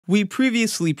We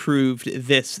previously proved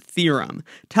this theorem,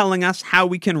 telling us how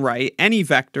we can write any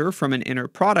vector from an inner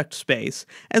product space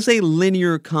as a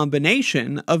linear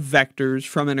combination of vectors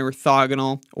from an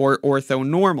orthogonal or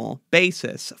orthonormal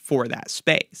basis for that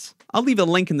space. I'll leave a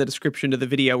link in the description to the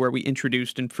video where we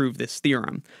introduced and proved this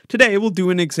theorem. Today we'll do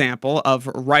an example of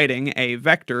writing a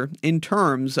vector in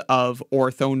terms of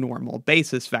orthonormal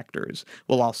basis vectors.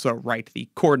 We'll also write the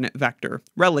coordinate vector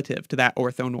relative to that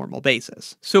orthonormal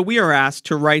basis. So we are asked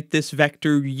to write this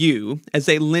vector u as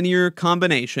a linear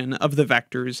combination of the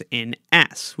vectors in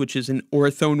S, which is an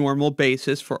orthonormal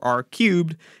basis for R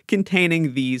cubed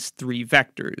containing these three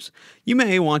vectors. You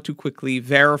may want to quickly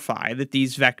verify that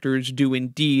these vectors do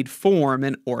indeed form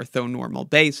an orthonormal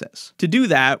basis. To do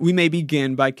that, we may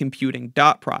begin by computing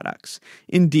dot products.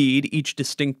 Indeed, each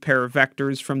distinct pair of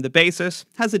vectors from the basis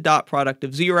has a dot product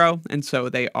of 0, and so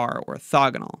they are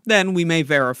orthogonal. Then we may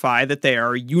verify that they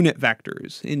are unit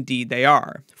vectors. Indeed, they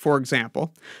are. For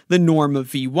example, the norm of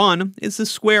v1 is the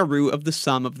square root of the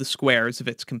sum of the squares of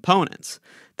its components.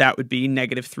 That would be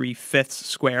 -3/5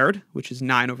 squared, which is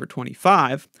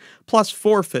 9/25, plus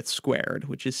 4/5 squared,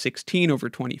 which is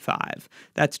 16/25.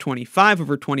 That's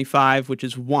 25/25, which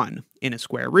is 1. In a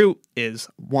square root is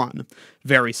 1.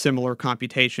 Very similar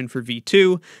computation for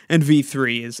v2, and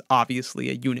v3 is obviously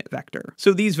a unit vector.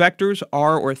 So these vectors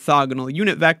are orthogonal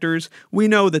unit vectors. We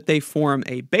know that they form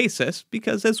a basis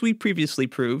because, as we previously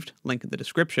proved, link in the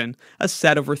description, a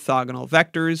set of orthogonal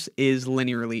vectors is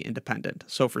linearly independent.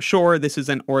 So for sure, this is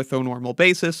an orthonormal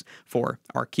basis for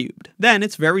R cubed. Then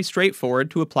it's very straightforward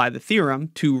to apply the theorem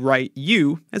to write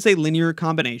u as a linear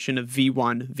combination of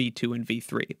v1, v2, and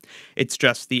v3. It's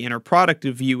just the inner product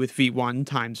of u with v1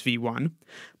 times v1,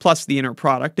 plus the inner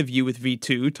product of u with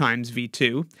v2 times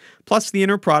v2, plus the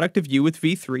inner product of u with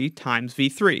v3 times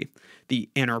v3. The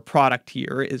inner product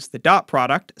here is the dot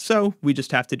product, so we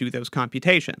just have to do those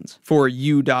computations. For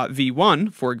u dot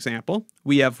v1, for example,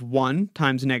 we have 1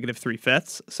 times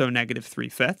 -3/5, so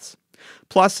 -3/5,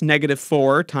 plus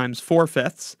 -4 times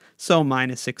 4/5, so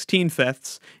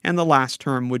 -16/5, and the last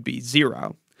term would be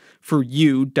 0. For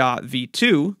u dot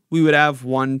v2, we would have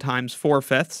 1 times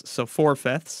 4/5, so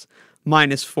 4/5,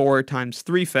 minus 4 times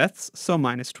 3/5, so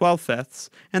 -12/5,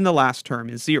 and the last term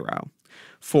is 0.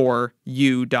 For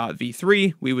u dot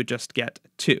v3, we would just get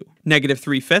 2.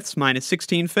 -3/5 minus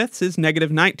 16/5 is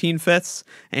 -19/5,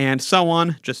 and so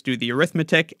on. Just do the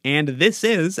arithmetic, and this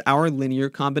is our linear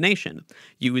combination.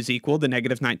 U is equal to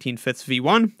 -19/5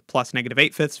 v1 plus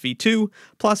 -8/5 v2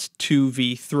 plus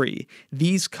 2v3.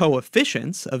 These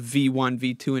coefficients of v1,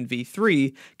 v2, and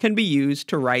v3 can be used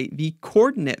to write the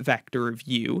coordinate vector of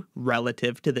u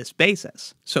relative to this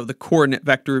basis. So the coordinate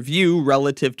vector of u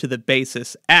relative to the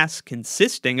basis S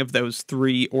consisting of those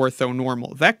three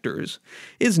orthonormal vectors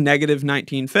is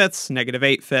 -19/5,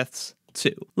 -8/5,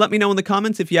 2. Let me know in the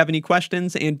comments if you have any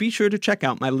questions, and be sure to check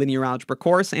out my linear algebra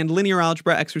course and linear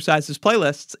algebra exercises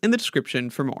playlists in the description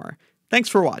for more. Thanks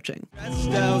for watching.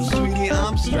 Stressed out, sweetie,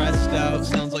 I'm stressed out.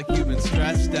 Sounds like you've been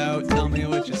stressed out. Tell me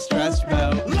what you're stressed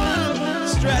about.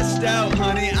 Stressed out,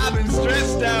 honey, I've been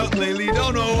stressed out lately.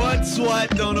 Don't know what's what,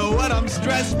 don't know what I'm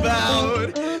stressed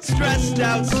about. Stressed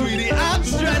out, sweetie, I'm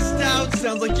stressed out.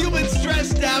 Sounds like you've been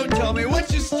stressed out. Tell me what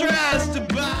you're stressed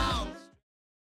about.